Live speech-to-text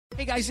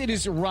Hey guys, it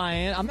is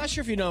Ryan. I'm not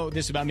sure if you know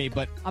this about me,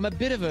 but I'm a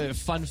bit of a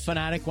fun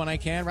fanatic when I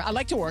can. I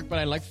like to work, but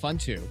I like fun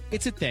too.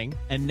 It's a thing.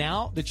 And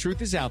now the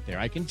truth is out there.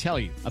 I can tell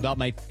you about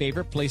my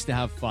favorite place to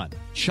have fun.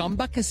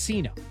 Chumba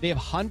Casino. They have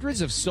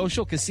hundreds of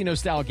social casino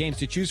style games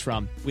to choose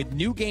from with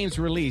new games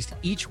released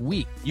each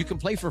week. You can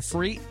play for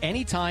free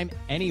anytime,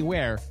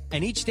 anywhere.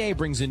 And each day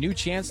brings a new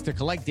chance to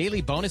collect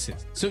daily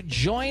bonuses. So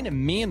join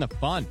me in the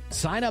fun.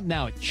 Sign up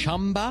now at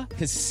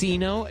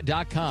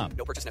ChumbaCasino.com.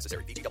 No purchase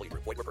necessary. VGW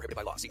Group. Void where prohibited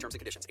by law. See terms and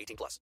conditions.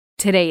 18+.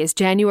 Today is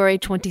January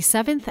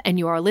 27th, and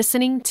you are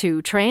listening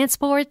to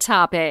Transport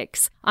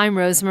Topics. I'm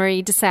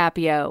Rosemary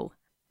DeSapio.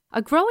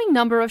 A growing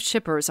number of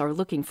shippers are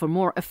looking for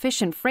more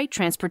efficient freight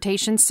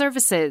transportation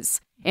services.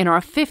 In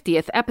our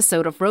 50th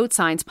episode of Road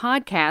Signs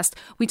podcast,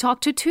 we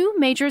talked to two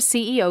major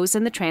CEOs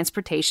in the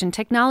transportation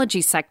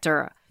technology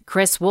sector,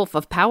 Chris Wolf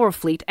of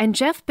Powerfleet and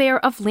Jeff Baer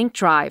of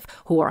LinkDrive,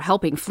 who are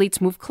helping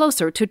fleets move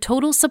closer to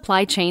total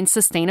supply chain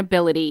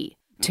sustainability.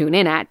 Tune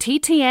in at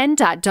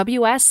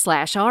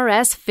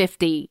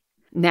ttn.ws/rs50.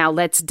 Now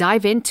let's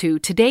dive into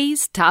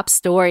today's top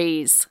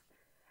stories.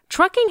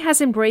 Trucking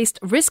has embraced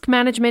risk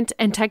management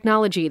and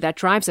technology that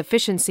drives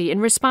efficiency in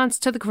response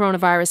to the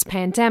coronavirus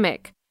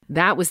pandemic.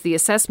 That was the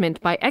assessment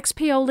by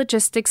XPO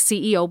Logistics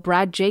CEO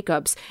Brad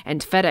Jacobs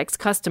and FedEx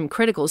Custom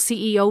Critical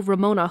CEO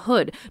Ramona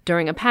Hood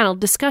during a panel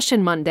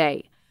discussion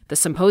Monday. The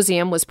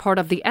symposium was part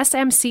of the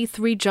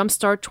SMC3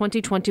 Jumpstart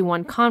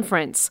 2021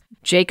 conference.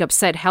 Jacobs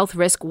said health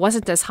risk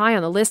wasn't as high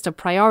on the list of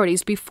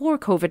priorities before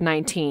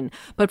COVID-19,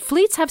 but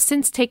fleets have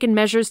since taken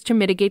measures to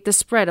mitigate the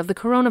spread of the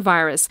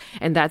coronavirus,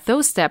 and that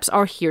those steps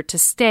are here to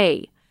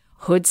stay.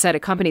 Hood said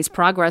a company's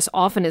progress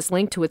often is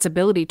linked to its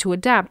ability to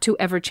adapt to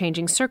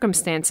ever-changing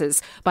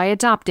circumstances by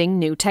adopting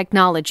new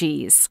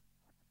technologies.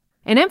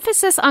 An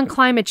emphasis on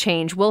climate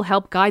change will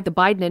help guide the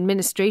Biden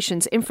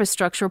administration's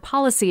infrastructure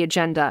policy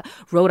agenda,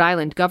 Rhode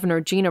Island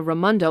Governor Gina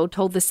Raimondo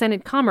told the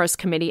Senate Commerce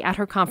Committee at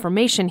her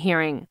confirmation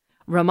hearing.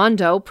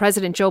 Raimondo,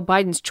 President Joe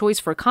Biden's choice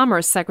for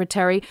Commerce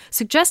Secretary,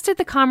 suggested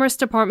the Commerce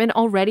Department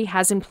already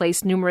has in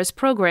place numerous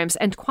programs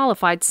and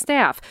qualified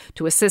staff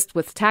to assist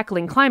with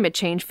tackling climate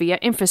change via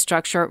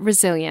infrastructure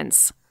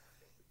resilience.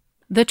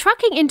 The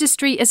trucking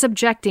industry is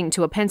objecting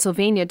to a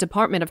Pennsylvania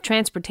Department of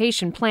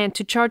Transportation plan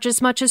to charge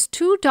as much as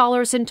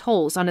 $2 in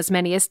tolls on as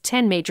many as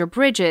 10 major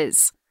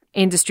bridges.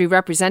 Industry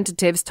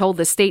representatives told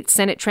the state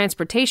Senate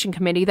Transportation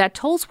Committee that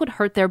tolls would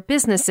hurt their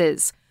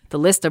businesses. The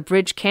list of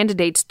bridge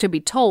candidates to be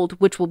tolled,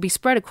 which will be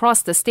spread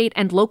across the state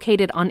and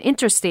located on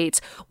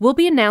interstates, will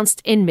be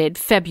announced in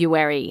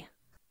mid-February.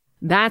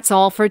 That's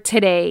all for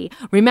today.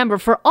 Remember,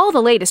 for all the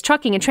latest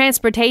trucking and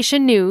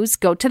transportation news,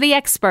 go to the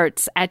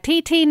experts at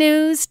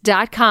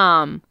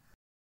ttnews.com.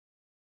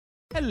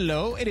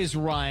 Hello, it is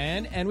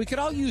Ryan, and we could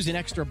all use an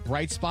extra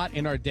bright spot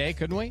in our day,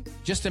 couldn't we?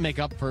 Just to make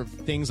up for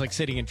things like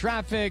sitting in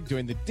traffic,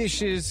 doing the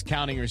dishes,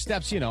 counting your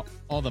steps,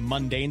 all the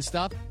mundane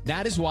stuff.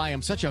 That is why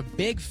I'm such a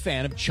big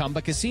fan of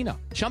Chumba Casino.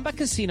 Chumba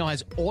Casino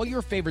has all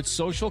your favorite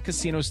social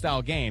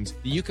casino-style games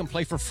that you can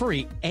play for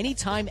free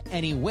anytime,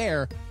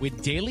 anywhere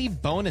with daily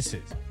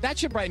bonuses. That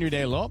should brighten your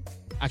day a little.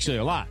 Actually,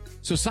 a lot.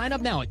 So sign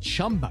up now at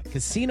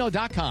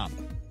ChumbaCasino.com.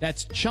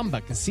 That's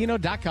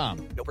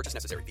ChumbaCasino.com. No purchase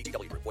necessary.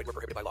 VGW Group. Void where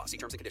prohibited by law. See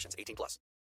terms and conditions. 18+.